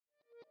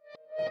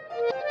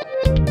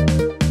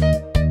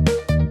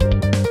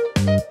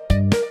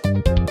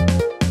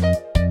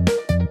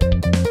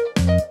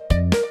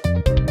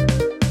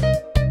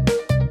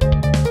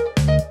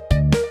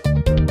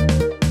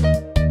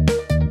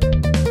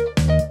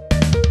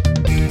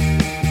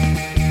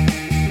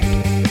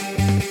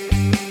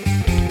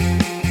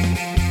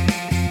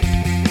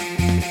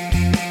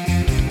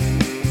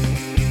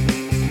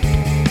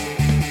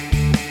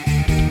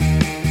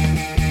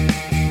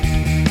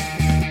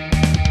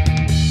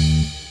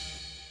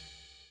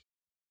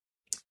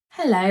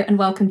Hello and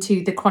welcome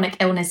to the Chronic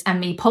Illness and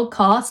Me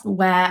podcast,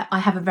 where I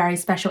have a very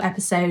special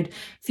episode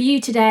for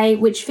you today,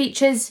 which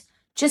features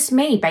just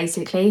me,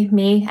 basically.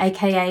 Me,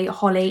 aka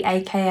Holly,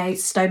 aka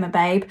Stoma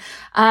Babe.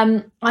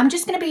 I'm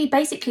just going to be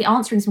basically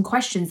answering some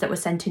questions that were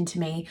sent in to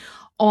me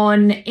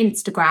on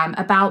Instagram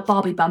about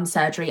Barbie bum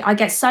surgery. I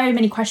get so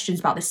many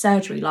questions about this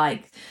surgery,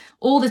 like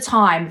all the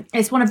time.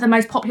 It's one of the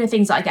most popular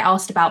things that I get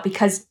asked about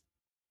because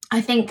I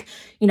think,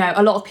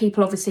 a lot of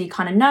people obviously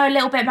kind of know a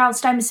little bit about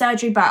stoma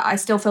surgery, but I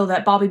still feel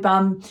that Barbie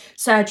bum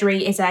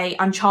surgery is a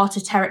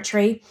uncharted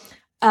territory.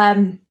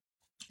 So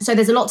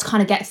there's a lot to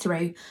kind of get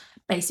through,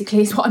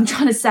 basically, is what I'm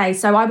trying to say.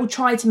 So I will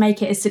try to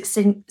make it as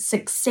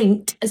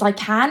succinct as I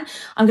can.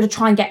 I'm going to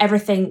try and get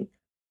everything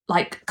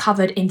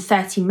covered in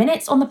 30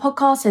 minutes on the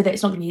podcast so that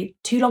it's not going to be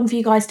too long for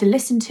you guys to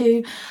listen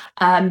to.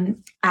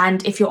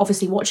 And if you're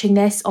obviously watching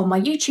this on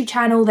my YouTube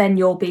channel, then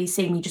you'll be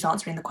seeing me just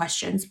answering the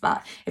questions.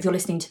 But if you're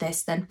listening to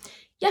this, then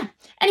yeah.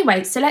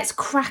 Anyway, so let's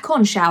crack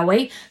on, shall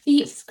we?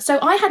 So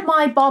I had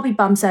my Barbie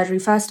bum surgery,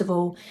 first of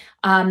all,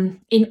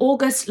 in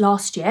August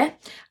last year.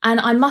 And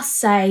I must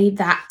say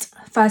that,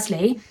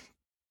 firstly,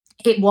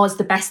 it was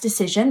the best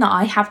decision that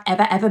I have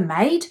ever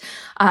made.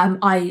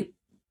 I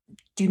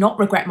do not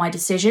regret my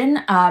decision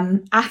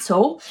at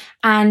all.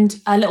 And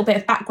a little bit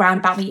of background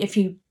about me, if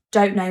you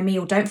don't know me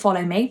or don't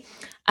follow me.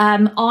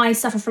 I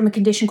suffer from a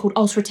condition called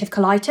ulcerative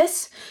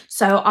colitis.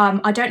 So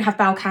I don't have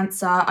bowel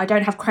cancer. I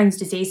don't have Crohn's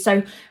disease.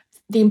 So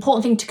the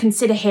important thing to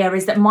consider here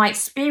is that my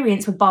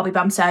experience with Barbie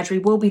bum surgery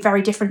will be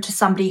very different to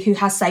somebody who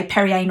has, say,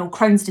 perianal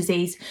Crohn's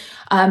disease,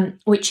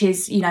 which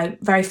is,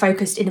 very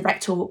focused in the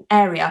rectal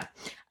area.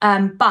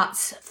 But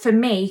for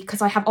me,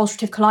 because I have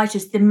ulcerative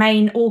colitis, the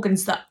main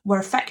organs that were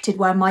affected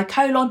were my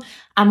colon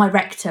and my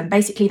rectum.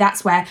 Basically,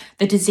 that's where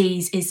the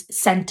disease is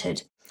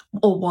centred,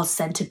 or was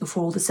centred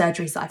before all the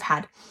surgeries that I've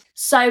had.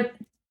 So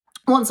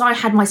once I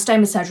had my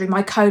stoma surgery,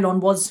 my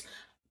colon was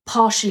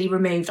partially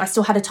removed. I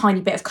still had a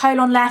tiny bit of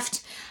colon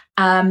left,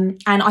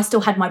 and I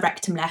still had my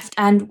rectum left.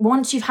 And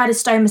once you've had a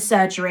stoma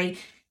surgery,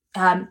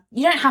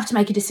 you don't have to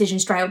make a decision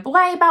straight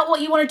away about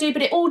what you want to do,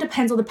 but it all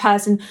depends on the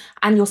person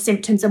and your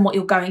symptoms and what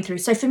you're going through.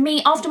 So for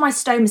me, after my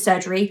stoma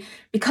surgery,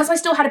 because I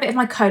still had a bit of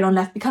my colon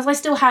left, because I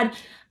still had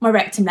my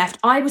rectum left,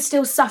 I was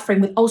still suffering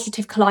with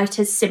ulcerative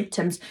colitis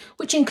symptoms,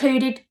 which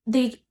included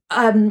the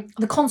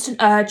constant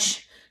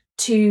urge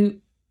to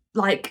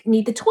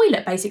need the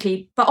toilet,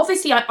 basically. But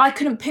obviously I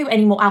couldn't poo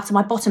anymore out of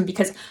my bottom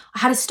because I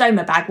had a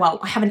stoma bag. Well,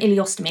 I have an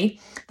ileostomy.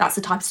 That's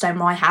the type of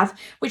stoma I have,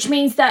 which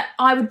means that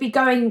I would be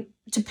going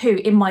to poo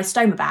in my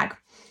stoma bag.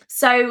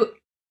 So,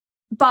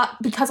 but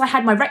because I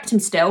had my rectum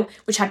still,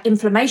 which had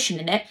inflammation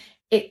in it,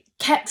 it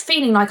kept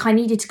feeling like I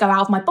needed to go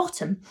out of my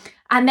bottom.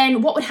 And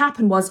then what would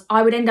happen was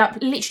I would end up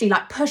literally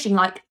pushing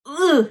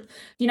ugh,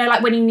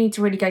 when you need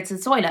to really go to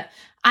the toilet.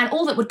 And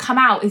all that would come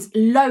out is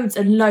loads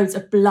and loads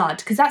of blood,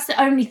 because that's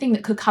the only thing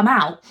that could come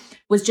out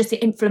was just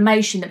the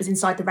inflammation that was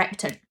inside the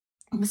rectum.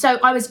 So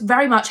I was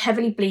very much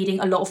heavily bleeding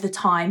a lot of the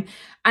time.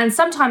 And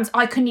sometimes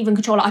I couldn't even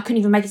control it. I couldn't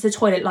even make it to the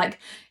toilet.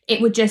 It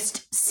would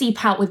just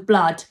seep out with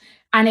blood.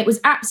 And it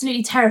was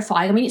absolutely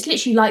terrifying. I mean, it's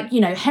literally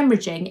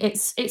hemorrhaging.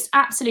 It's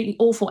absolutely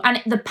awful.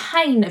 And the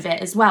pain of it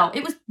as well.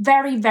 It was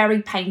very,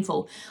 very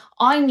painful.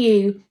 I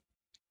knew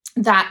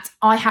that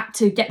I had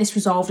to get this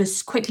resolved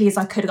as quickly as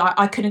I could.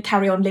 I couldn't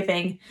carry on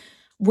living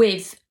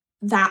with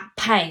that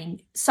pain.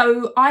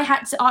 So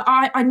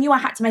I knew I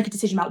had to make a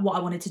decision about what I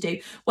wanted to do,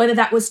 whether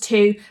that was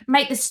to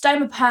make the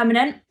stoma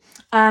permanent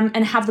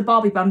and have the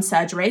Barbie bum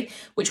surgery,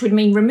 which would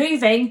mean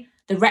removing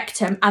the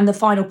rectum and the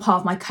final part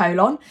of my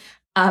colon.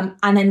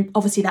 And then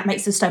obviously that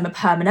makes the stoma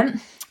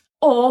permanent.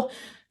 Or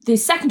the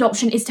second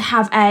option is to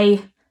have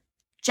a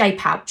J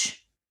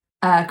pouch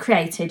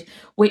created,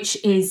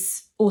 which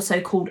is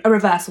also called a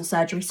reversal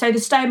surgery. So the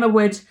stoma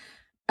would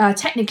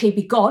technically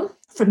be gone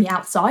from the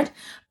outside,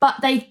 but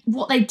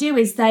what they do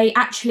is they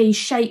actually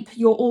shape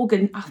your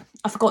organ.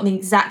 I've forgotten the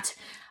exact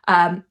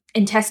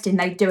intestine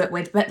they do it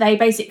with, but they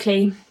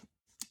basically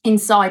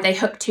inside they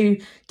hook two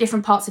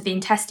different parts of the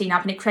intestine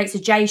up and it creates a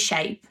J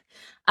shape.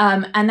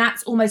 And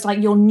that's almost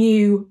like your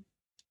new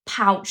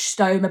pouch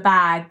stoma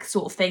bag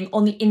sort of thing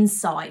on the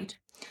inside.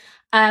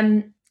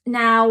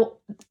 Now,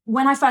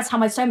 when I first had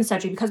my stoma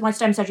surgery, because my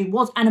stoma surgery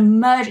was an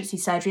emergency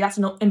surgery, that's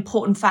an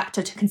important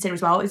factor to consider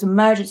as well, it was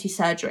emergency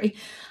surgery.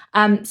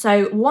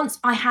 So once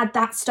I had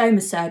that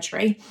stoma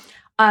surgery,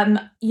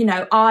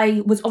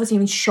 I was obviously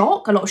in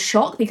shock, a lot of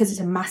shock, because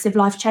it's a massive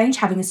life change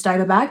having a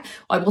stoma bag.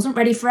 I wasn't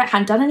ready for it,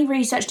 hadn't done any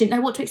research, didn't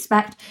know what to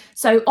expect.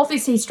 So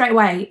obviously straight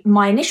away,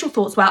 my initial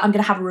thoughts were, I'm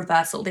going to have a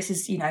reversal. This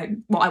is,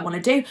 what I want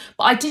to do.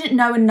 But I didn't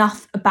know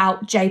enough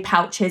about J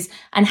pouches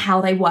and how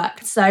they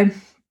worked. So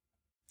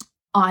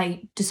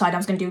I decided I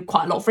was going to do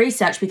quite a lot of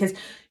research because,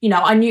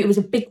 I knew it was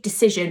a big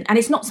decision and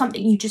it's not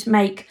something you just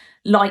make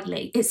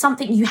lightly. It's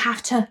something you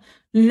have to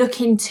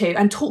look into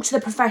and talk to the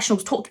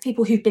professionals, talk to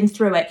people who've been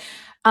through it.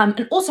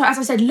 And also, as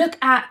I said, look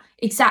at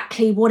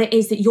exactly what it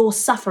is that you're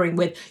suffering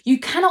with. You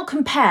cannot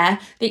compare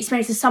the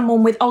experience of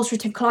someone with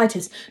ulcerative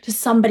colitis to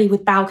somebody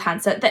with bowel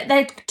cancer.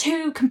 They're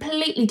two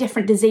completely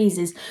different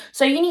diseases.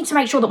 So you need to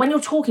make sure that when you're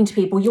talking to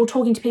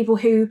people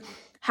who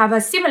have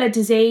a similar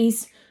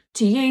disease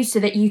to you, so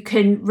that you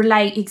can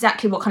relate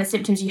exactly what kind of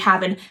symptoms you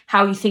have and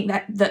how you think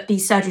that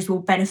these surgeries will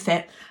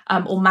benefit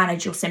or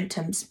manage your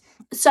symptoms.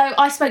 So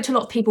I spoke to a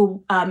lot of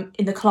people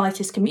in the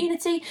colitis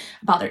community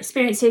about their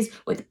experiences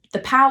with the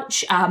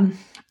pouch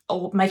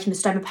or making the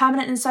stoma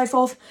permanent and so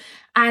forth.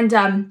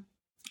 And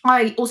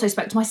I also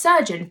spoke to my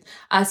surgeon.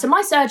 So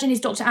my surgeon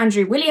is Dr.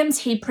 Andrew Williams.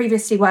 He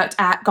previously worked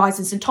at Guy's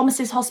and St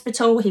Thomas's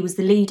Hospital. He was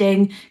the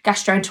leading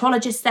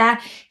gastroenterologist there.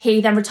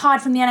 He then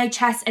retired from the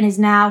NHS and is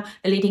now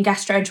the leading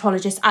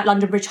gastroenterologist at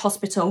London Bridge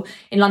Hospital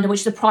in London,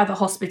 which is a private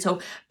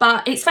hospital.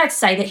 But it's fair to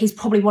say that he's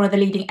probably one of the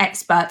leading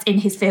experts in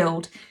his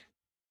field,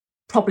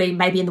 probably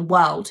maybe in the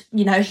world.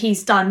 You know,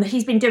 he's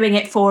been doing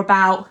it for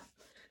about,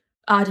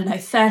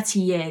 30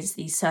 years,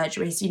 these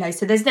surgeries,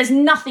 so there's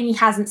nothing he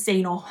hasn't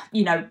seen or,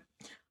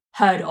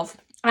 heard of.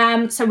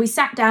 So we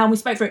sat down, we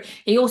spoke through it.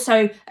 He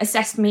also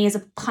assessed me as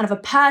a kind of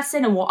a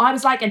person and what I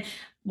was like. And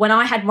when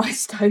I had my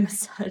stoma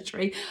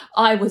surgery,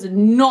 I was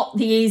not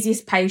the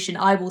easiest patient.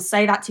 I will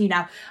say that to you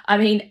now. I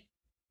mean,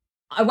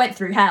 I went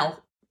through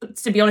hell,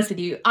 to be honest with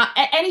you.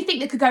 Anything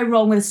that could go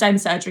wrong with a stoma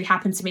surgery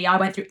happened to me. I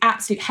went through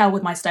absolute hell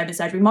with my stoma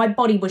surgery. My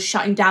body was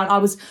shutting down.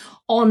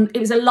 It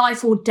was a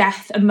life or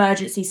death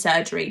emergency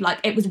surgery.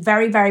 Like, it was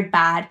very, very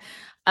bad.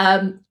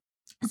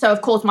 So,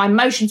 of course, my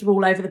emotions were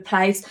all over the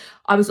place.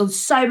 I was on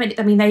so many,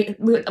 they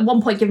were at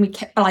one point giving me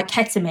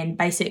ketamine,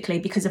 basically,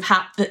 because of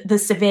how the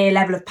severe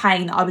level of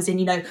pain that I was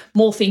in.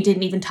 Morphine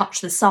didn't even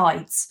touch the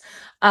sides.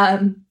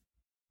 And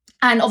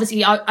obviously,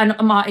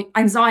 my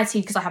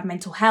anxiety, because I have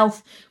mental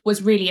health,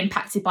 was really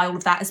impacted by all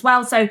of that as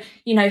well. So,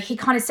 he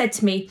kind of said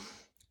to me,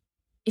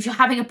 if you're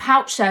having a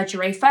pouch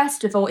surgery,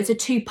 first of all, it's a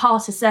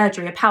two-parter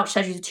surgery. A pouch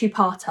surgery is a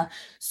two-parter.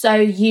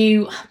 So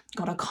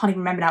God, I can't even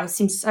remember now. It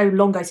seems so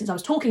long ago since I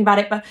was talking about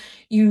it, but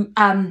you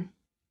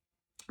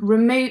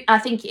remove, I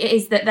think it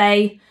is that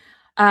they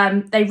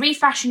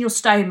refashion your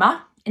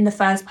stoma in the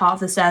first part of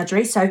the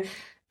surgery. So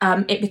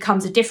it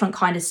becomes a different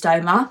kind of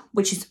stoma,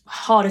 which is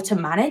harder to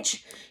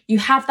manage. You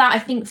have that, I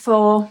think,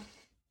 for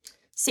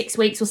 6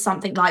 weeks or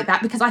something like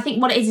that, because I think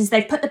what it is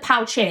they've put the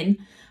pouch in,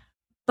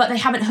 but they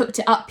haven't hooked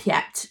it up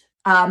yet.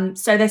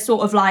 So they're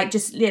sort of like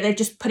they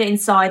just put it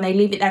inside and they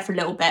leave it there for a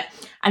little bit.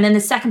 And then the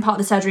second part of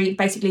the surgery,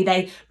 basically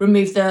they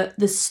remove the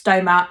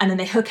stoma and then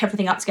they hook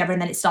everything up together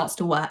and then it starts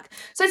to work.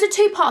 So it's a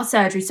two-part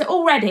surgery. So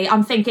already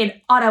I'm thinking,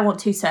 I don't want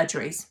two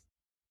surgeries.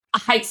 I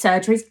hate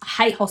surgeries.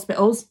 I hate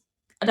hospitals.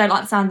 I don't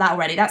like the sound of that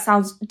already. That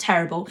sounds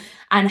terrible.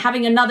 And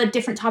having another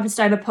different type of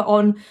stoma put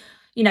on,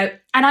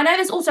 and I know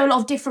there's also a lot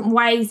of different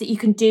ways that you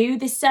can do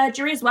this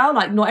surgery as well.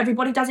 Like, not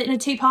everybody does it in a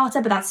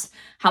two-parter, but that's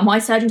how my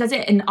surgeon does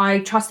it. And I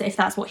trust that if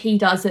that's what he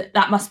does,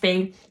 that must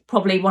be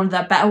probably one of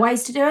the better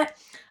ways to do it.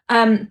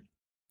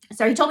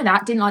 So he told me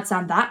that, didn't like the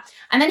sound of that.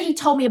 And then he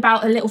told me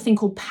about a little thing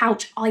called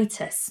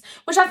pouchitis,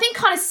 which I think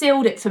kind of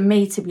sealed it for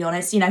me, to be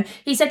honest.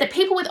 He said that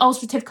people with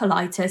ulcerative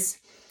colitis,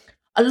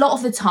 a lot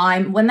of the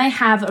time when they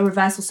have a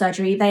reversal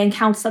surgery, they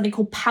encounter something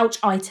called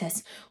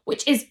pouchitis,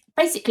 which is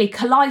basically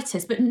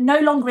colitis, but no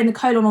longer in the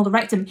colon or the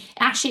rectum. It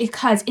actually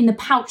occurs in the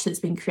pouch that's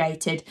been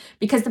created,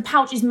 because the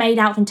pouch is made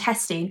out of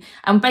intestine,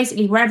 and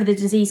basically wherever the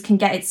disease can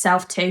get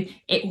itself to,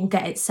 it will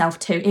get itself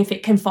to if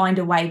it can find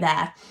a way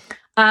there.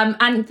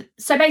 And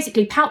so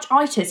basically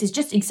pouchitis is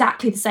just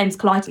exactly the same as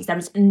colitis. There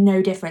is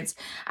no difference.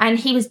 And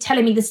he was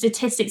telling me the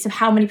statistics of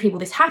how many people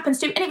this happens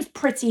to, and it was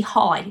pretty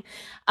high.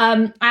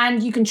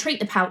 And you can treat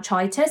the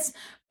pouchitis,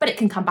 but it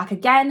can come back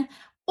again.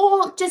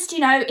 Or just,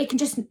 it can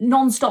just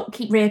non-stop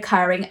keep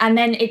reoccurring. And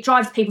then it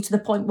drives people to the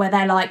point where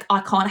they're like, I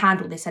can't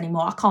handle this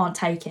anymore. I can't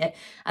take it.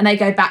 And they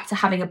go back to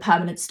having a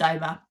permanent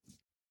stoma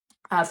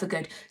for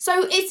good.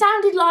 So it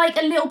sounded like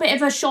a little bit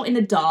of a shot in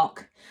the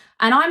dark.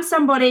 And I'm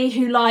somebody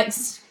who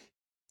likes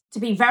to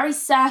be very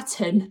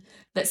certain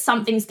that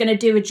something's going to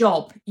do a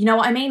job. You know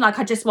what I mean? Like,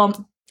 I just want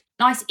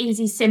nice,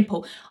 easy,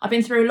 simple. I've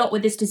been through a lot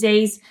with this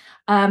disease,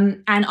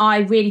 and I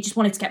really just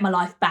wanted to get my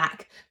life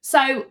back.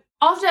 So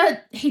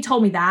after he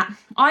told me that,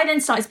 I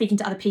then started speaking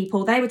to other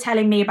people. They were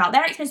telling me about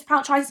their experience with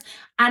pouchitis,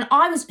 and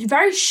I was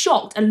very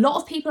shocked. A lot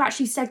of people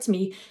actually said to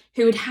me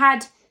who had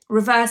had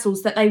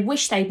reversals that they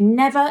wish they'd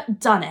never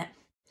done it.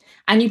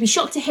 And you'd be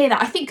shocked to hear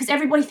that. I think because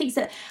everybody thinks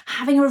that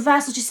having a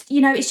reversal just,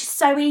 it's just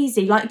so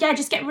easy. Like, yeah,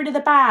 just get rid of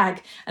the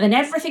bag and then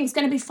everything's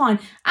going to be fine.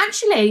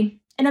 Actually,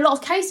 in a lot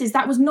of cases,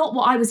 that was not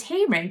what I was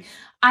hearing.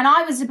 And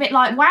I was a bit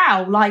like,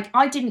 wow, like,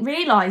 I didn't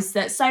realise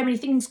that so many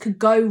things could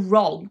go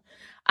wrong.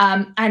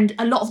 And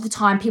a lot of the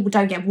time people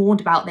don't get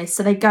warned about this.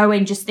 So they go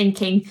in just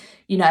thinking,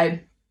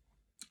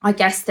 I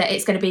guess that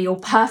it's going to be all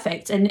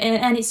perfect. And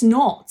it's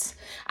not.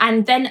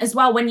 And then as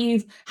well, when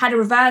you've had a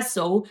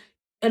reversal,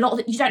 a lot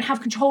of you don't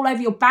have control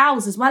over your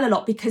bowels as well a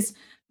lot, because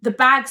the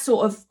bag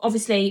sort of,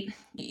 obviously,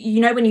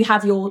 when you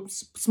have your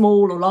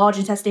small or large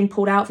intestine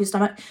pulled out of your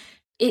stomach,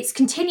 it's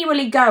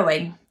continually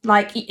going,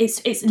 like it's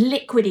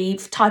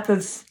liquidy type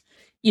of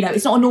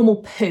it's not a normal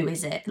poo,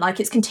 is it? Like,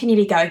 it's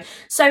continually going.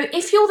 So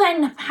if you're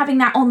then having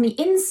that on the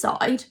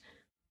inside,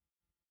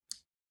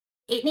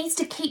 it needs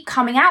to keep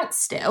coming out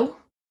still,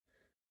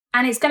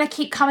 and it's going to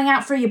keep coming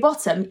out through your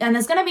bottom, and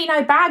there's going to be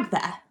no bag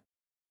there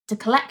to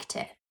collect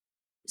it.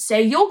 So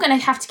you're going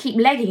to have to keep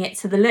legging it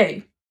to the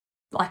loo,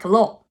 like a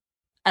lot.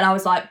 And I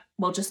was like,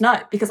 well, just no,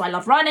 because I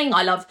love running,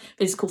 I love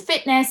physical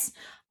fitness,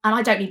 and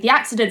I don't need the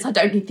accidents, I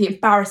don't need the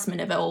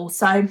embarrassment of it all.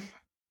 So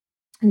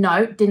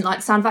no, didn't like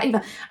the sound of that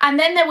either. And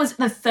then there was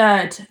the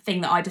third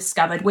thing that I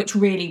discovered, which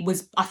really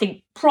was, I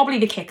think, probably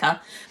the kicker.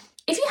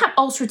 If you have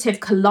ulcerative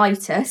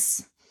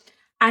colitis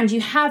and you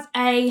have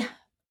a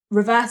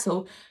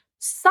reversal,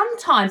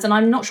 sometimes, and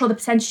I'm not sure the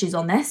percentages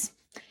on this,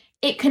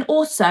 it can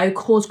also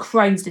cause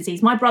Crohn's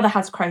disease. My brother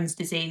has Crohn's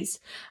disease,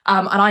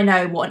 and I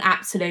know what an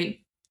absolute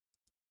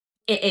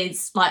it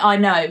is. Like, I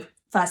know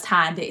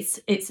firsthand, it's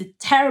a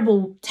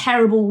terrible,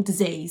 terrible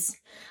disease.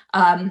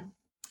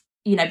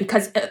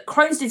 Because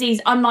Crohn's disease,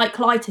 unlike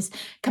colitis,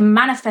 can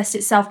manifest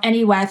itself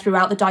anywhere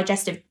throughout the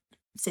digestive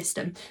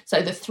system.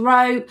 So the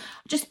throat,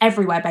 just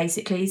everywhere,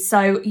 basically.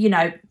 So,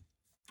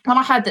 when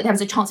I heard that there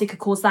was a chance it could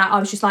cause that, I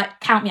was just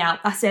like, count me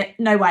out. That's it.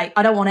 No way.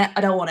 I don't want it.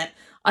 I don't want it.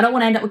 I don't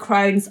want to end up with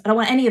Crohn's. I don't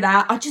want any of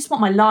that. I just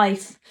want my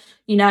life,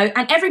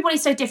 and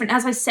everybody's so different.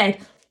 As I said,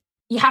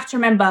 you have to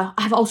remember,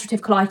 I have ulcerative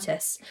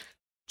colitis,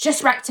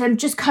 just rectum,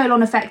 just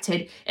colon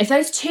affected. If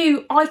those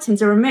two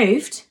items are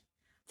removed,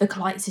 the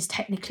colitis is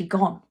technically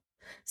gone.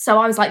 So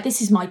I was like,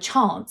 this is my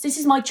chance. This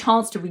is my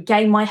chance to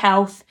regain my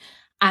health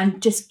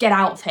and just get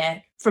out of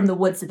here from the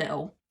woods of it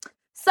all.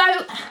 So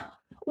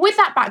with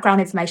that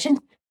background information,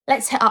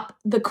 let's hit up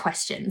the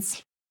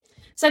questions.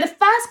 So the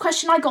first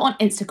question I got on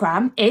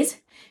Instagram is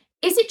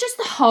it just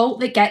the hole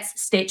that gets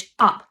stitched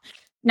up?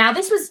 Now,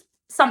 this was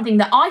something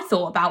that I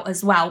thought about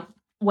as well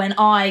when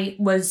I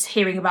was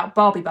hearing about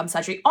Barbie bum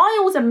surgery. I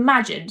always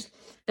imagined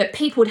that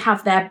people would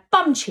have their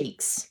bum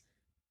cheeks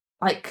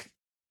like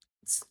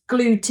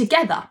glued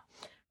together.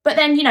 But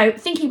then,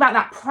 thinking about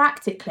that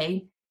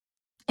practically,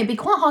 it'd be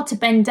quite hard to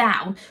bend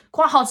down,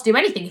 quite hard to do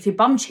anything if your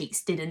bum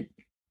cheeks didn't,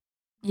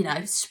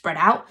 spread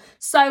out.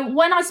 So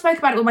when I spoke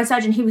about it with my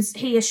surgeon,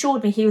 he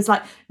assured me, he was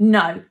like,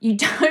 no, you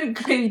don't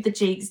glue the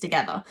cheeks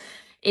together.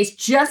 It's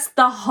just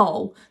the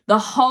hole. The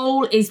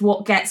hole is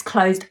what gets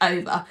closed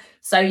over.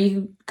 So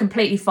you're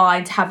completely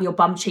fine to have your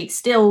bum cheeks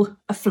still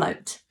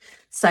afloat.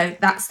 So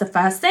that's the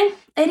first thing.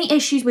 Any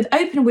issues with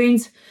open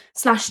wounds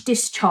 /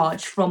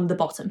 discharge from the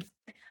bottom?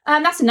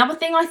 That's another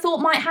thing I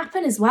thought might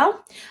happen as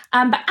well.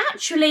 But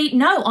actually,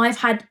 no, I've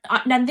had,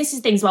 and this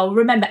is things, well,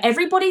 remember,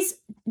 everybody's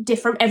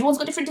different. Everyone's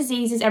got different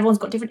diseases. Everyone's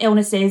got different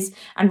illnesses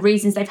and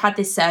reasons they've had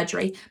this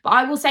surgery. But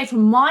I will say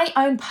from my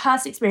own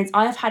personal experience,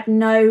 I have had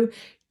no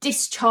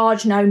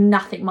discharge, no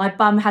nothing. My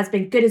bum has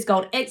been good as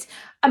gold. It's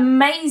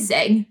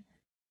amazing,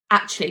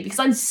 actually, because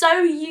I'm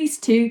so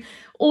used to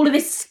all of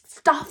this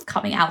stuff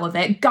coming out of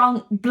it,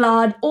 gunk,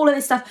 blood, all of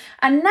this stuff.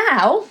 And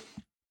now,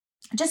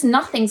 just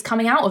nothing's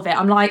coming out of it.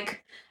 I'm like,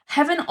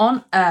 heaven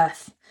on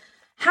earth.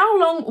 How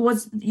long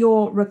was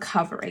your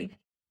recovery?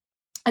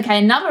 Okay,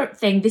 another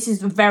thing, this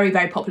is a very,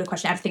 very popular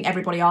question. I think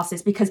everybody asks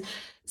this because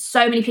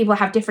so many people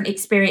have different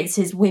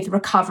experiences with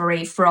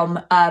recovery from,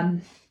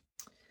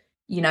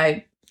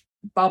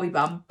 Barbie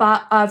bum.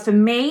 But for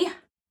me,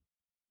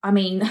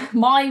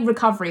 my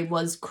recovery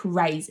was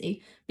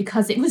crazy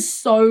because it was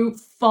so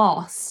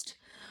fast.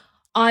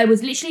 I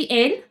was literally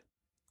in,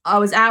 I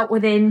was out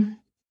within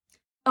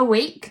a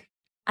week,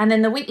 and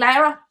then the week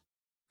later,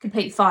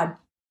 completely fine,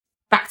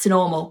 back to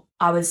normal.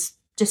 I was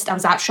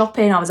out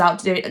shopping, I was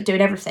out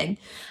doing everything.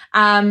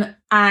 And,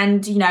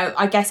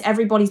 I guess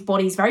everybody's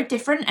body is very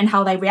different and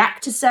how they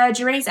react to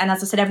surgeries. And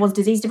as I said, everyone's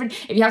disease is different.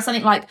 If you have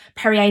something like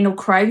perianal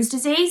Crohn's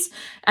disease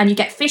and you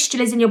get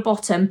fistulas in your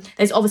bottom,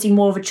 there's obviously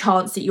more of a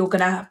chance that you're going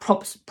to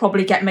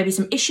probably get maybe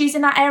some issues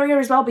in that area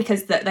as well,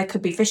 because there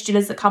could be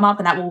fistulas that come up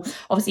and that will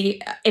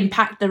obviously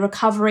impact the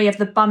recovery of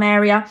the bum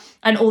area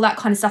and all that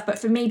kind of stuff. But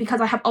for me,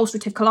 because I have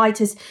ulcerative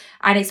colitis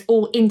and it's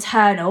all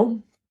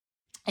internal,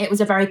 it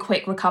was a very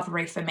quick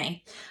recovery for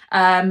me.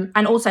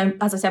 And also,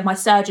 as I said, my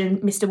surgeon,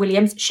 Mr.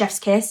 Williams, chef's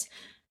kiss,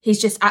 he's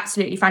just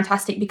absolutely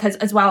fantastic because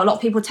as well, a lot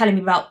of people are telling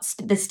me about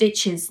the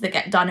stitches that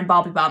get done in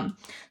Barbie bum.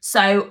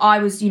 So I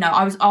was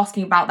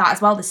asking about that as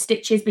well, the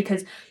stitches,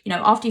 because,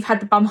 after you've had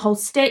the bum hole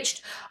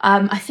stitched,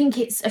 I think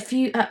it's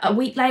a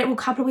week later or a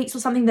couple of weeks or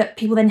something that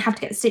people then have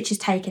to get the stitches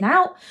taken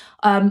out.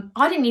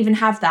 I didn't even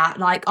have that.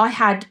 Like, I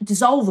had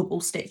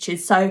dissolvable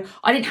stitches, so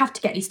I didn't have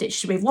to get any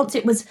stitches removed. Once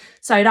it was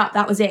sewed up,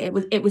 that was it.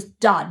 It was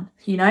done,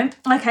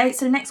 Okay,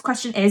 so the next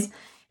question is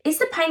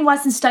the pain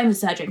worse than stoma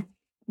surgery?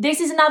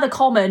 This is another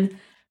common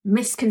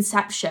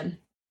misconception.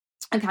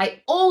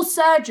 Okay, all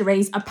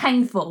surgeries are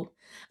painful.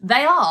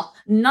 They are.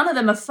 None of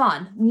them are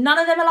fun. None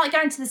of them are like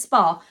going to the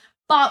spa.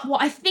 But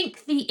what I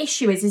think the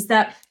issue is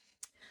that,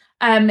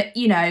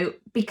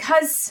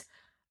 because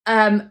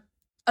a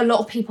lot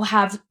of people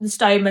have the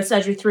stoma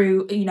surgery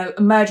through,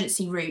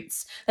 emergency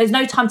routes, there's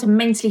no time to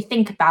mentally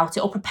think about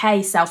it or prepare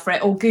yourself for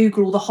it or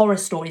Google all the horror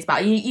stories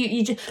about it.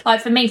 You just, like,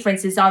 for me, for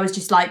instance, I was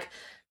just like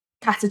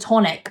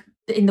catatonic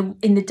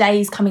in the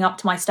days coming up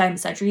to my stoma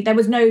surgery. There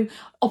was no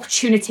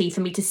opportunity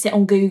for me to sit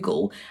on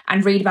Google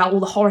and read about all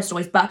the horror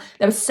stories, but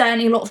there was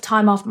certainly a lot of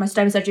time after my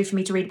stoma surgery for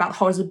me to read about the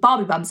horrors of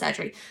Barbie bum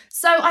surgery.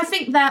 So I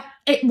think that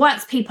it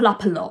works people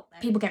up a lot.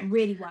 People get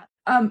really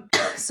worked.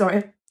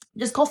 Sorry,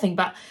 just coughing,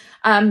 but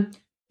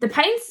the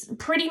pain's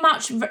pretty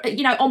much,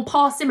 on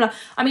par similar.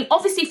 I mean,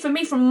 obviously for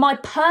me, from my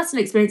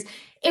personal experience,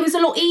 it was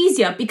a lot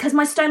easier because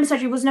my stoma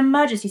surgery was an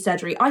emergency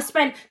surgery. I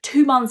spent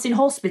 2 months in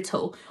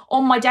hospital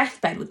on my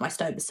deathbed with my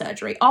stoma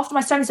surgery. After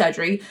my stoma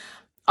surgery,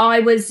 I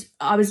was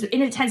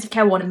in intensive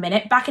care 1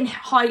 minute, back in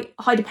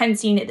high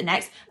dependency unit the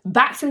next,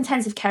 back to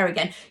intensive care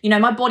again.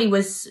 My body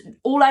was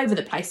all over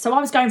the place. So I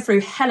was going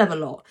through hell of a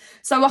lot.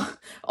 So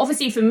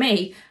obviously for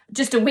me,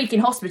 just a week in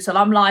hospital,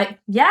 I'm like,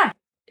 yeah,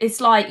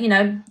 it's like,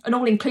 an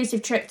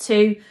all-inclusive trip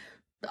to,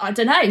 I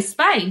don't know,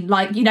 Spain.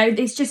 Like,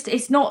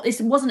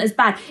 it wasn't as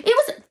bad. It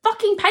was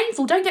fucking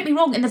painful, don't get me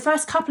wrong, in the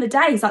first couple of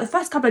days. Like, the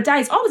first couple of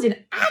days, I was in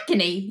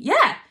agony.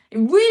 Yeah, it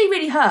really,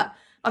 really hurt.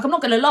 Like, I'm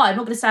not going to lie. I'm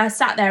not going to say I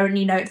sat there and,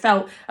 it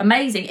felt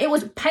amazing. It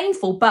was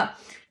painful, but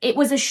it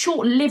was a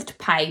short-lived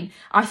pain,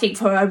 I think,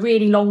 for a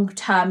really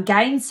long-term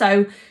gain.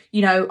 So,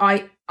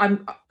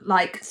 I'm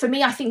like, for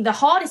me, I think the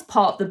hardest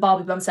part of the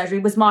Barbie bum surgery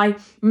was my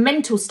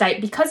mental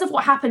state. Because of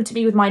what happened to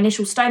me with my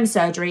initial stoma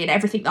surgery and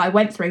everything that I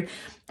went through,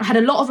 I had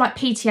a lot of like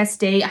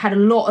PTSD, I had a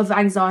lot of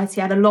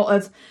anxiety, I had a lot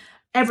of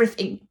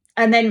everything.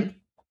 And then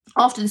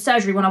after the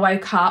surgery, when I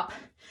woke up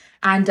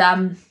and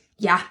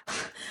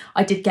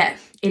I did get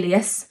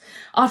ileus.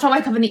 After I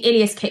woke up and the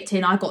ileus kicked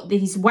in, I got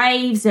these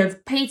waves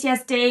of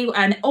PTSD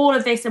and all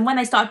of this. And when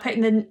they started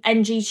putting the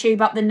NG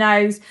tube up the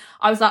nose,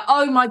 I was like,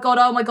 oh my God,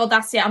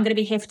 that's it. I'm going to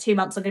be here for 2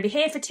 months. I'm going to be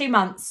here for 2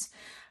 months.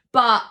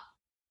 But,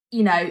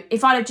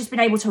 if I'd have just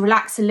been able to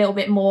relax a little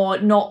bit more,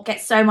 not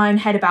get so in my own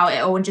head about it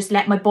all and just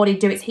let my body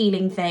do its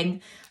healing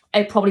thing,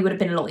 it probably would have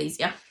been a lot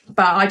easier.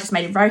 But I just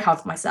made it very hard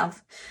for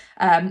myself.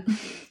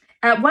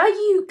 Were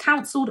you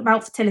counselled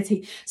about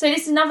fertility? So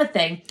this is another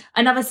thing,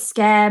 another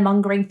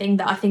scaremongering thing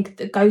that I think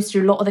that goes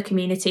through a lot of the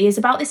community is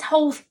about this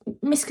whole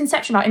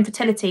misconception about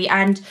infertility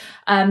and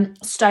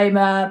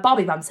stoma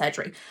Barbie bum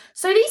surgery.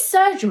 So these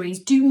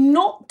surgeries do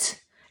not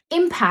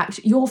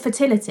impact your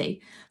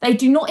fertility. They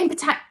don't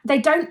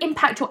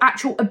impact your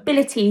actual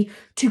ability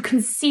to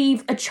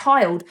conceive a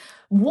child.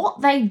 What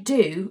they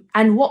do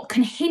and what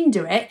can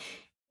hinder it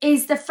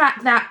is the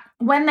fact that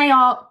when they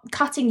are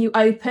cutting you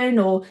open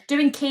or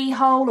doing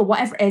keyhole or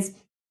whatever it is,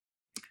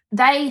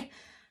 they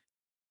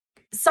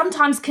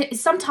sometimes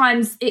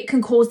it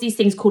can cause these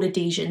things called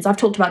adhesions. I've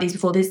talked about these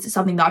before. This is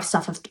something that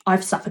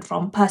I've suffered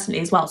from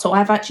personally as well. So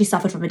I've actually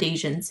suffered from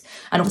adhesions,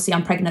 and obviously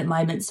I'm pregnant at the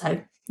moment,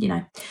 so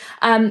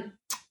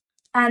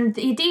and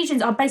the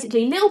adhesions are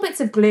basically little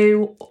bits of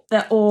glue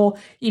that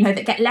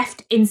get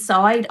left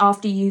inside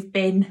after you've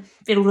been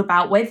fiddled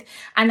about with,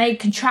 and they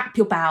can trap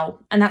your bowel,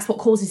 and that's what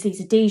causes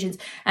these adhesions.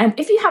 And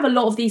if you have a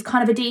lot of these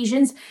kind of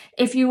adhesions,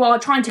 if you are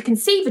trying to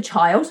conceive a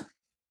child,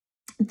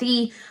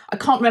 I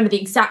can't remember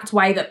the exact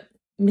way that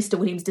Mr.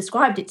 Williams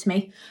described it to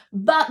me,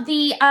 but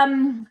the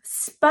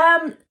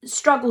sperm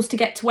struggles to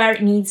get to where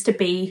it needs to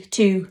be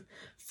to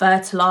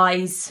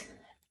fertilise,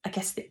 I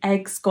guess, the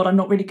eggs. God, I'm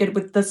not really good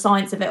with the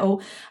science of it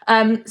all.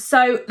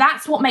 So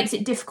that's what makes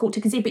it difficult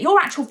to conceive. But your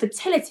actual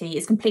fertility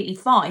is completely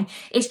fine.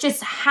 It's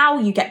just how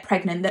you get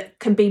pregnant that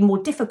can be more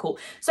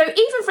difficult. So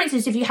even, for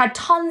instance, if you had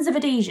tons of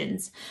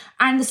adhesions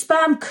and the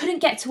sperm couldn't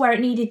get to where it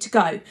needed to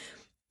go,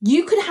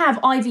 you could have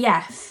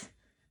IVF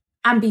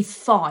and be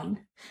fine.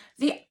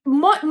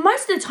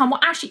 Most of the time,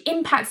 what actually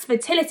impacts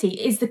fertility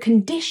is the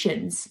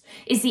conditions,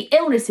 is the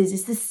illnesses,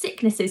 is the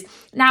sicknesses.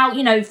 Now,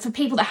 for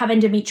people that have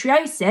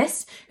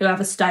endometriosis, who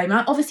have a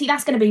stoma, obviously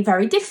that's going to be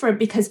very different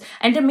because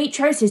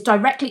endometriosis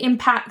directly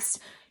impacts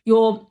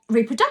your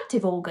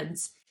reproductive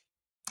organs.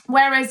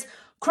 Whereas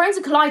Crohn's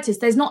and colitis,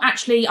 there's not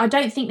actually, I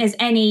don't think there's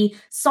any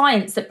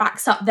science that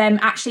backs up them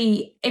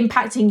actually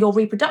impacting your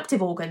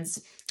reproductive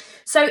organs.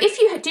 So if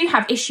you do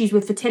have issues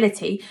with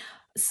fertility,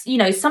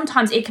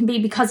 sometimes it can be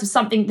because of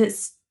something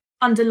that's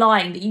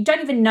underlying that you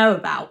don't even know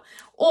about.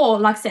 Or,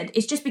 like I said,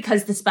 it's just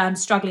because the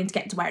sperm's struggling to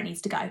get to where it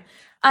needs to go.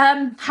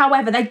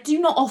 However, they do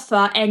not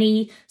offer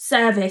any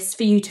service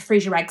for you to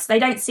freeze your eggs. They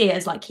don't see it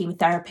as like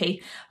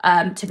chemotherapy,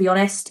 to be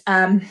honest.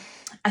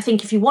 I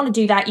think if you want to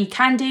do that, you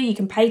can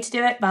pay to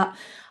do it. But,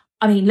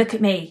 I mean, look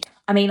at me.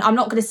 I mean, I'm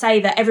not going to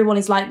say that everyone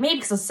is like me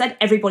because, as I said,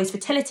 everybody's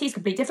fertility is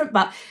completely different.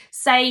 But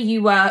say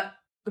you were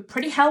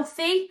pretty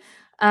healthy,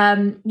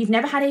 you've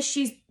never had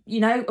issues,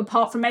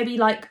 apart from maybe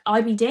like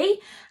IBD,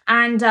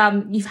 and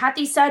you've had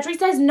these surgeries,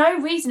 there's no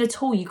reason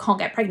at all you can't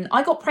get pregnant.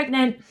 I got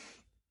pregnant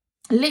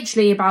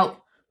literally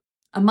about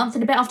a month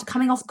and a bit after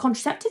coming off the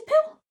contraceptive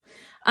pill.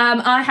 And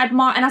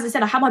as I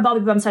said, I had my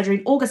Barbie bum surgery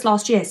in August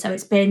last year. So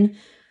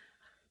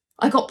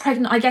I got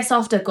pregnant, I guess,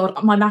 after,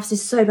 God, my maths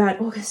is so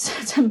bad, August,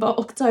 September,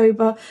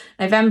 October,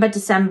 November,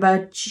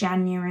 December,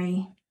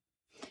 January.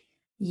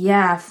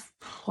 Yeah,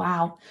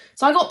 wow.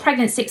 So I got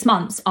pregnant 6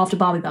 months after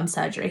Barbie bum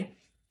surgery.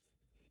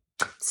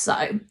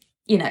 So,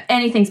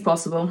 anything's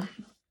possible.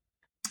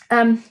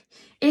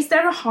 Is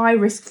there a high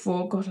risk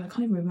for, God, I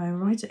can't even read my own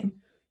writing.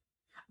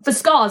 For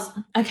scars,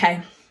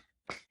 okay.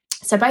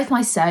 So both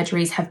my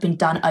surgeries have been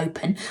done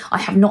open. I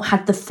have not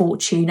had the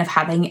fortune of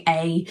having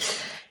a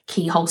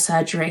keyhole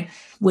surgery.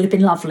 Would have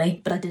been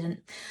lovely, but I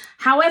didn't.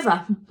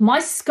 However, my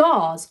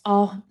scars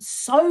are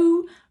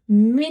so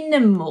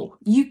minimal.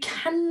 You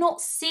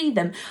cannot see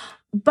them.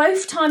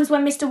 Both times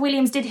when Mr.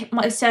 Williams did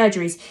my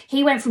surgeries,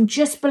 he went from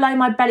just below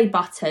my belly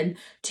button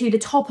to the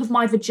top of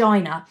my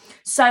vagina.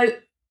 So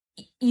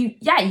you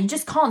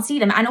just can't see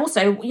them. And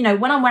also,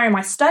 when I'm wearing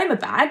my stoma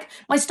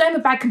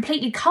bag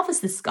completely covers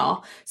the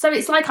scar. So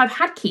it's like I've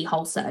had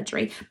keyhole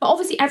surgery. But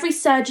obviously every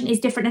surgeon is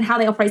different and how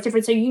they operate is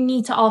different. So you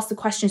need to ask the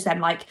questions then,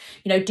 like,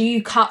 do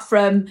you cut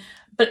from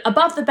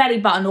above the belly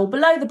button or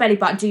below the belly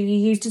button? Do you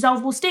use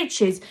dissolvable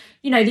stitches?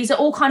 These are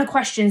all kind of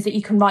questions that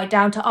you can write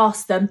down to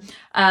ask them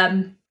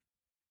and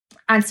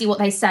see what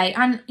they say.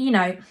 And,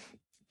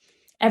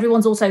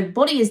 everyone's also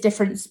body is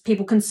different.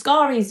 People can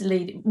scar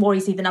more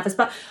easily than others.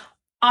 But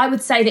I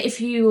would say that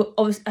if you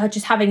are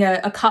just having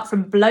a cut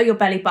from below your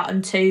belly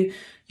button to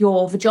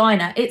your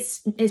vagina,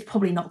 it's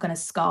probably not going to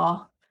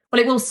scar. Well,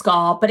 it will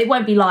scar, but it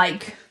won't be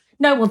like,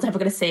 no one's ever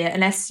going to see it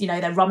unless,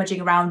 they're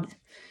rummaging around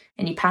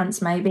in your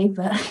pants maybe.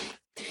 But,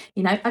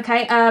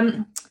 okay.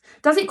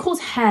 Does it cause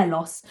hair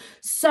loss?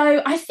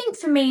 So I think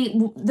for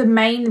me, the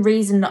main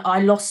reason that I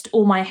lost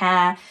all my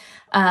hair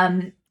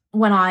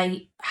when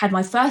I had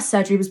my first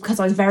surgery was because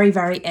I was very,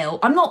 very ill.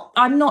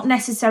 I'm not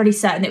necessarily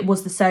certain it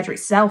was the surgery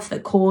itself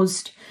that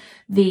caused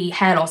the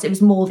hair loss. It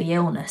was more the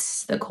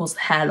illness that caused the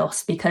hair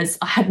loss because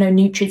I had no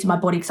nutrients in my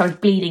body because I was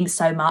bleeding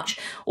so much.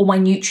 All my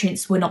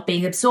nutrients were not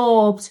being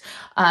absorbed.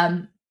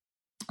 A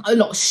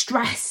lot of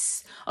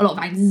stress, a lot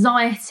of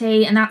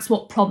anxiety, and that's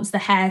what prompts the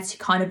hair to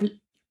kind of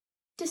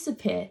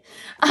disappear.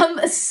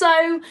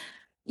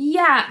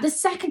 Yeah, the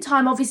second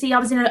time, obviously, I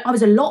was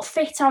a lot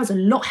fitter, I was a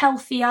lot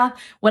healthier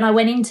when I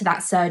went into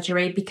that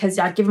surgery because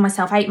I'd given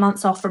myself 8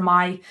 months off from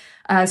my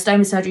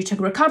stoma surgery to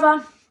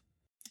recover.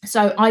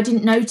 So I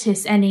didn't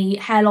notice any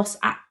hair loss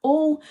at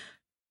all.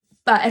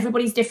 But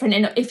everybody's different,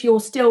 and if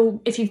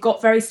you've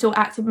got very still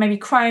active, maybe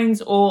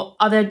Crohn's or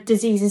other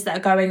diseases that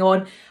are going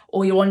on,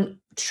 or you're on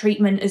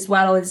treatment as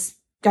well as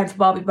going for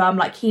Barbie bum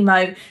like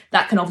chemo,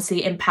 that can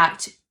obviously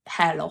impact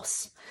hair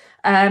loss.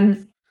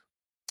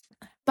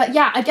 But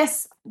yeah, I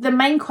guess the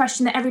main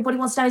question that everybody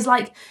wants to know is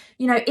like,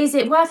 is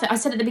it worth it? I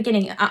said at the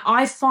beginning,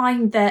 I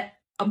found that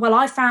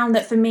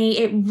for me,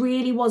 it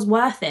really was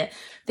worth it.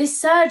 This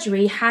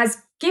surgery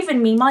has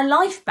given me my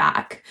life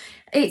back.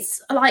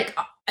 It's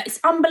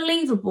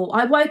unbelievable.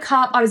 I woke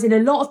up, I was in a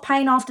lot of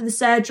pain after the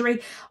surgery.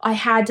 I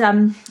had,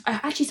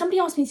 actually somebody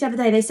asked me the other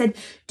day, they said,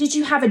 did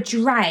you have a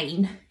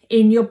drain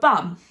in your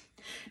bum?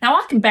 Now,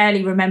 I can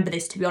barely remember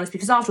this, to be honest,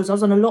 because afterwards I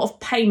was on a lot of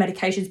pain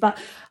medications, but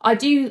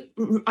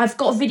I've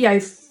got a video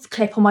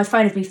clip on my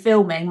phone of me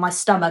filming my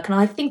stomach, and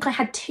I think I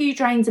had 2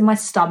 drains in my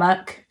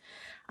stomach,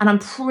 and I'm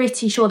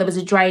pretty sure there was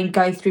a drain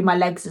going through my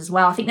legs as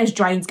well. I think there's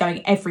drains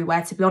going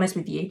everywhere, to be honest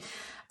with you.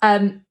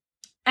 And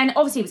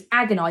obviously it was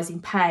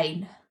agonising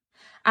pain.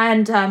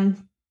 And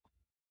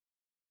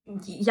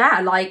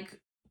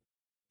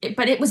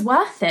but it was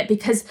worth it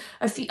because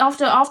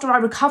after I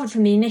recovered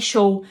from the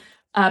initial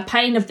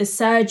pain of the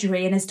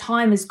surgery, and as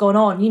time has gone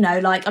on,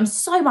 I'm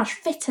so much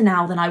fitter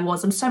now than I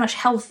was. I'm so much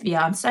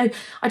healthier.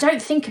 I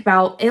don't think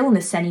about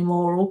illness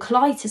anymore or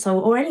colitis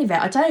or any of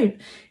it. I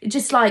don't.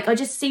 I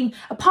just seem,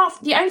 apart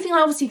from the only thing I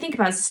obviously think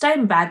about is the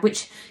stoma bag,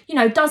 which,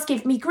 does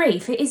give me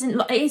grief. It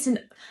isn't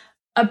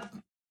a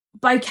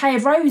bouquet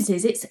of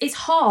roses. It's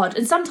hard,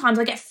 and sometimes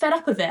I get fed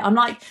up of it. I'm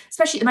like,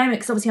 especially at the moment,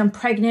 because obviously I'm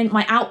pregnant,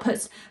 my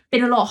output's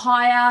been a lot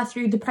higher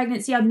through the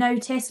pregnancy. I've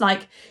noticed,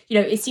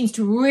 it seems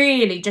to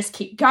really just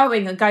keep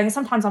going and going, and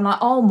sometimes I'm like,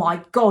 oh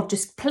my god,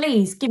 just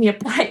please give me a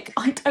break.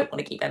 I don't want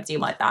to keep emptying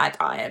my bag.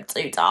 I am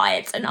too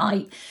tired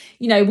tonight.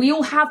 We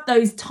all have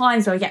those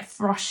times where we get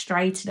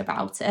frustrated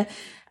about it.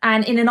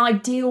 And in an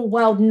ideal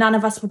world, none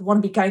of us would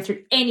want to be going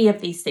through any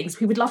of these things.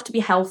 We would love to be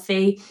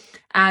healthy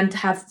and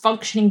have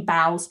functioning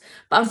bowels.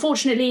 But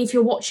unfortunately, if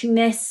you're watching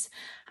this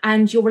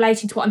and you're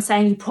relating to what I'm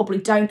saying, you probably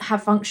don't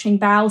have functioning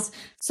bowels.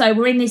 So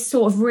we're in this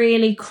sort of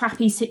really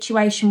crappy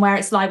situation where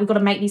it's like we've got to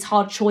make these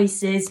hard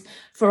choices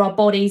for our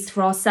bodies,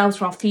 for ourselves,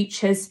 for our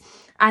futures.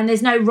 And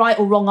there's no right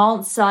or wrong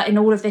answer in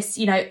all of this.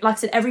 Like I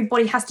said,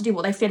 everybody has to do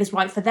what they feel is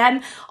right for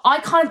them. I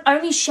kind of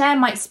only share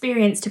my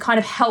experience to kind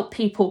of help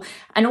people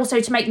and also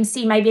to make them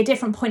see maybe a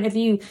different point of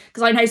view,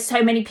 because I know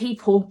so many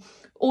people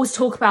always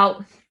talk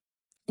about,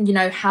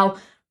 how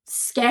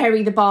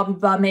scary the Barbie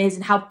bum is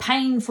and how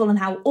painful and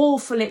how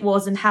awful it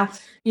was and how,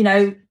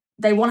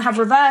 they want to have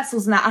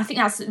reversals and that. I think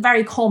that's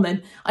very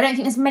common. I don't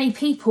think there's many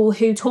people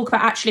who talk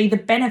about actually the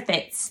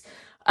benefits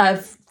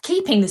of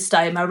keeping the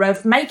stoma,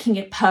 of making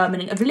it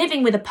permanent, of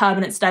living with a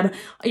permanent stoma.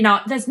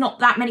 There's not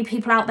that many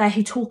people out there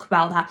who talk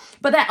about that,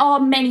 but there are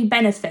many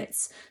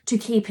benefits to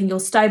keeping your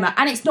stoma,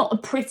 and it's not a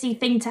pretty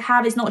thing to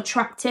have. It's not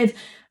attractive,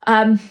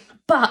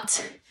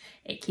 but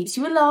it keeps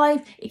you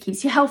alive, it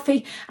keeps you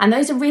healthy, and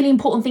those are really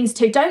important things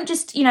too. Don't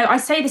just, I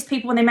say this to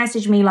people when they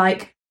message me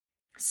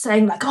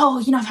saying oh,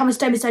 I've had my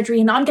stoma surgery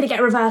and I'm going to get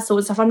a reversal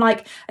and stuff. I'm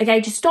like, okay,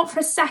 just stop for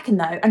a second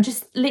though, and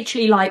just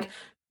literally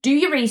do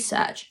your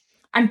research,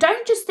 and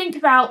don't just think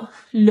about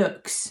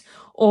looks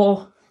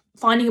or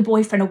finding a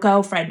boyfriend or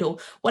girlfriend or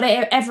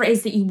whatever it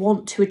is that you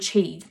want to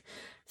achieve.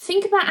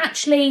 Think about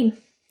actually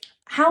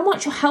how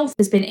much your health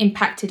has been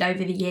impacted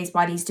over the years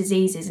by these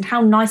diseases, and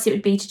how nice it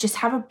would be to just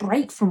have a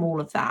break from all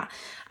of that.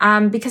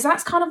 Because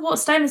that's kind of what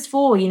Stoma's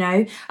for,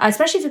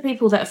 especially for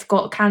people that have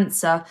got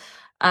cancer.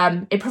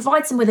 It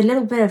provides them with a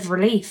little bit of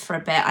relief for a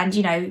bit, and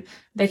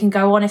they can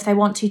go on if they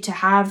want to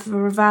have a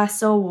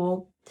reversal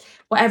or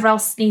whatever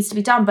else needs to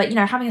be done. But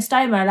having a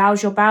stoma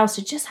allows your bowels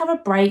to just have a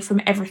break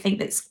from everything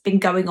that's been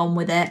going on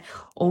with it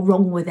or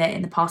wrong with it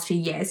in the past few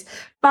years.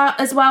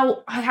 But as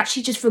well, I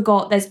actually just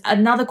forgot, there's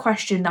another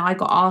question that I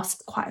got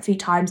asked quite a few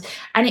times,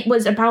 and it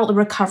was about the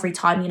recovery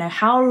time.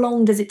 How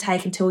long does it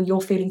take until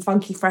you're feeling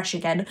funky fresh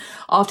again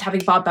after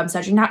having bowel bump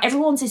surgery? Now,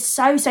 everyone's is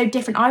so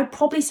different. I would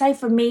probably say,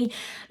 for me,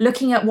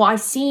 looking at what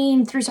I've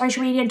seen through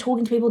social media and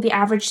talking to people, the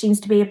average seems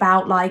to be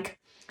about like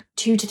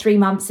 2 to 3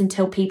 months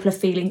until people are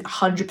feeling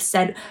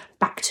 100%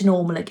 back to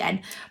normal again.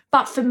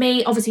 But for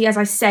me, obviously, as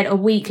I said, a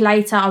week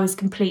later, I was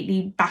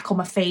completely back on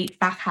my feet,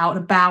 back out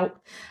and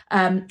about.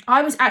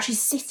 I was actually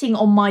sitting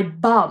on my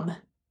bum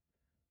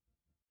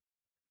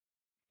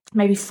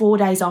maybe 4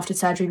 days after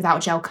surgery without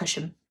a gel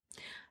cushion.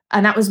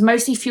 And that was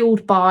mostly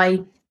fueled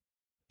by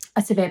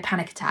a severe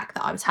panic attack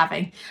that I was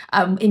having,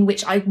 in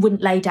which I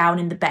wouldn't lay down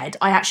in the bed.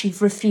 I actually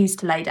refused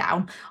to lay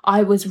down.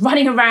 I was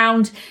running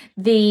around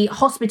the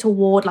hospital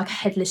ward like a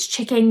headless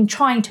chicken,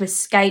 trying to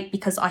escape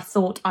because I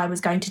thought I was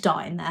going to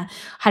die in there. I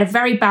had a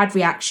very bad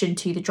reaction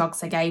to the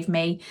drugs they gave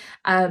me,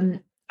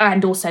 and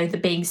also the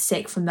being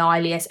sick from the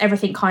ileus.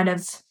 Everything kind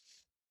of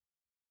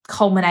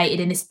culminated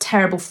in this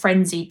terrible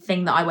frenzied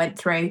thing that I went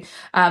through,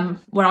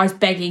 where I was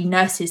begging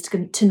nurses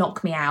to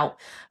knock me out.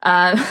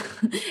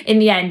 In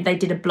the end, they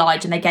did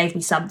oblige, and they gave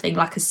me something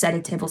like a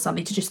sedative or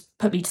something to just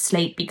put me to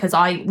sleep, because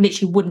I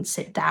literally wouldn't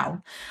sit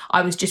down.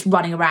 I was just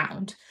running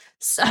around.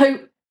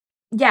 So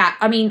yeah,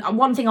 I mean,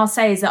 one thing I'll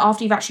say is that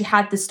after you've actually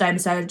had the stoma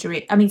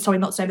surgery,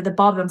 the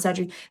bowel bump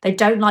surgery, they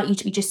don't like you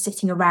to be just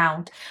sitting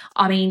around.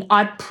 I mean,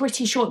 I'm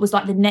pretty sure it was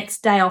like the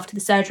next day after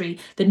the surgery,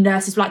 the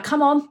nurses were like,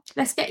 come on,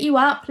 let's get you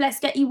up, let's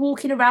get you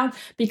walking around,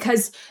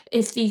 because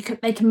if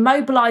they can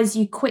mobilise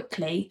you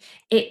quickly,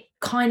 it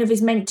kind of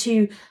is meant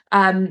to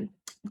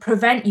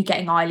prevent you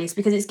getting ileus,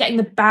 because it's getting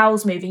the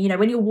bowels moving.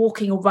 When you're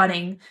walking or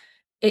running,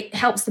 it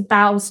helps the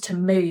bowels to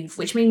move,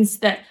 which means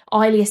that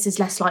ileus is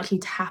less likely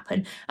to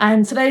happen.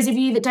 And for those of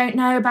you that don't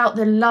know about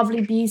the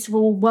lovely,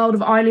 beautiful world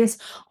of ileus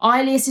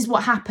is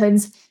what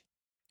happens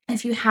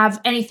if you have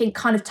anything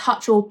kind of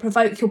touch or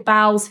provoke your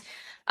bowels,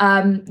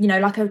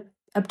 like a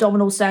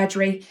abdominal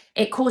surgery.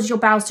 It causes your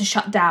bowels to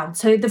shut down.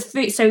 So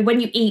when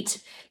you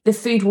eat, the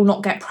food will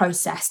not get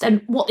processed.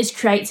 And what this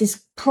creates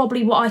is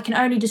probably what I can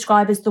only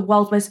describe as the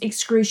world's most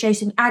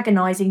excruciating,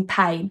 agonizing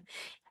pain.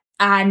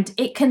 And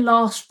it can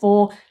last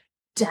for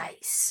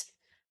days,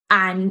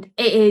 and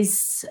it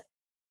is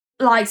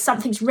like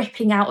something's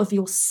ripping out of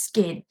your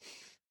skin.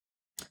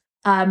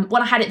 When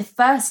I had it the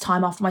first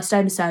time after my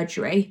stoma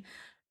surgery,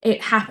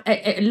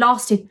 it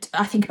lasted,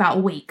 I think, about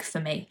a week for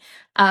me.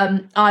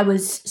 I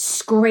was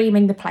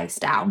screaming the place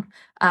down,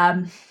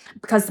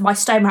 because my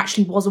stoma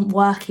actually wasn't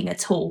working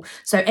at all.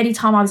 So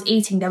anytime I was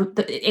eating,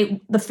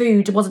 the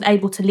food wasn't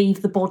able to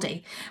leave the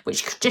body,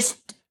 which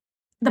just,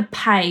 the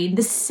pain,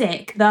 the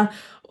sick,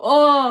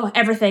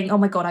 everything. Oh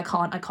my God, I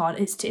can't.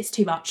 It's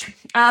too much.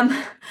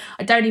 I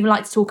don't even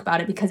like to talk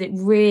about it because it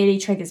really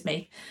triggers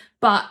me.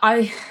 But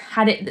I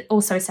had it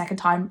also a second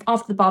time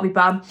after the Barbie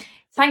bum.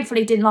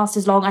 Thankfully, it didn't last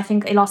as long. I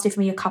think it lasted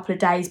for me a couple of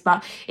days,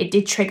 but it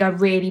did trigger a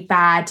really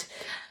bad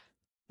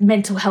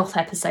mental health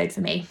episode for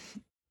me.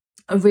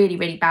 A really,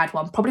 really bad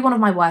one. Probably one of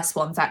my worst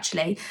ones,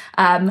 actually,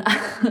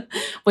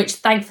 which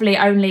thankfully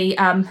only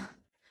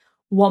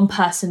one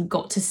person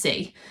got to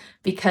see.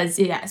 Because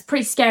it's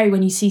pretty scary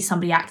when you see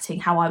somebody acting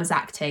how I was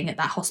acting at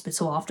that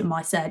hospital after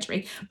my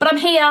surgery. But I'm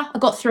here, I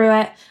got through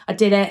it, I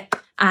did it,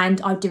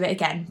 and I'll do it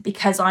again,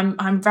 because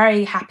I'm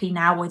very happy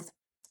now with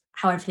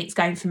how everything's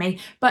going for me.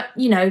 But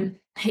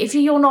if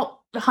you're not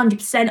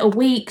 100% a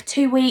week,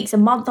 2 weeks, a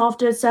month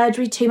after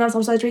surgery, 2 months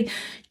after surgery,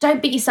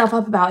 don't beat yourself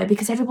up about it,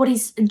 because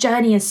everybody's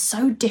journey is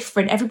so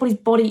different, everybody's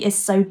body is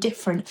so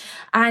different.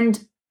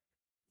 And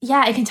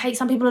yeah, it can take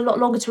some people a lot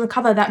longer to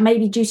recover. That may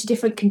be due to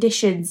different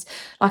conditions.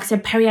 Like I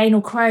said,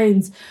 perianal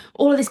Crohn's,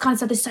 all of this kind of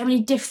stuff. There's so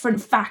many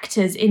different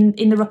factors in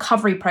the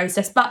recovery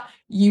process, but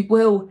you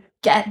will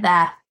get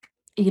there.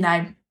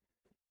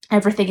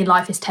 Everything in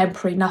life is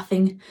temporary.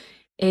 Nothing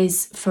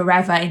is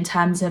forever in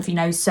terms of,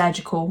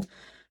 surgical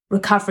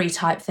recovery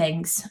type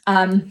things.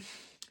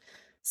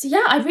 So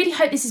yeah, I really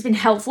hope this has been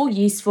helpful,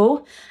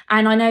 useful.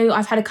 And I know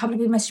I've had a couple of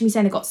people message me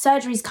saying they've got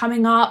surgeries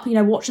coming up.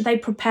 What should they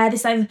prepare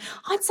this over?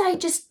 I'd say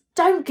just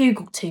don't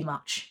Google too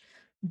much.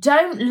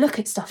 Don't look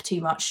at stuff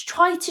too much.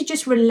 Try to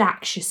just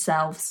relax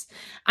yourselves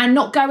and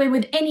not go in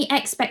with any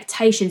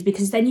expectations,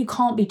 because then you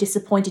can't be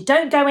disappointed.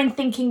 Don't go in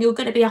thinking you're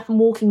going to be up and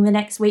walking the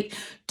next week.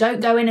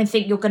 Don't go in and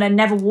think you're going to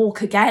never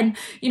walk again.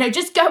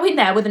 Just go in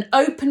there with an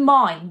open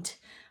mind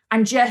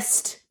and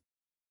just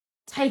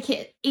take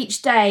it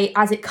each day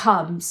as it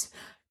comes.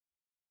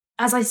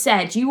 as I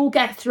said, you will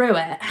get through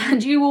it,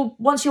 and you will,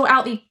 once you're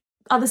out the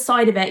other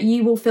side of it,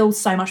 you will feel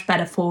so much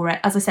better for it.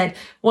 As I said,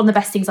 one of the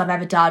best things I've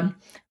ever done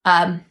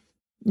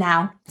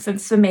now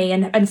for me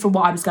and for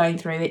what I was going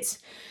through. It's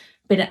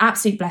been an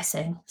absolute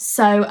blessing.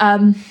 So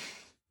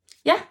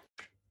yeah,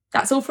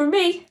 that's all from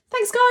me.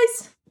 Thanks,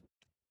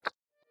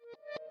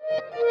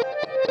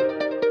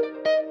 guys.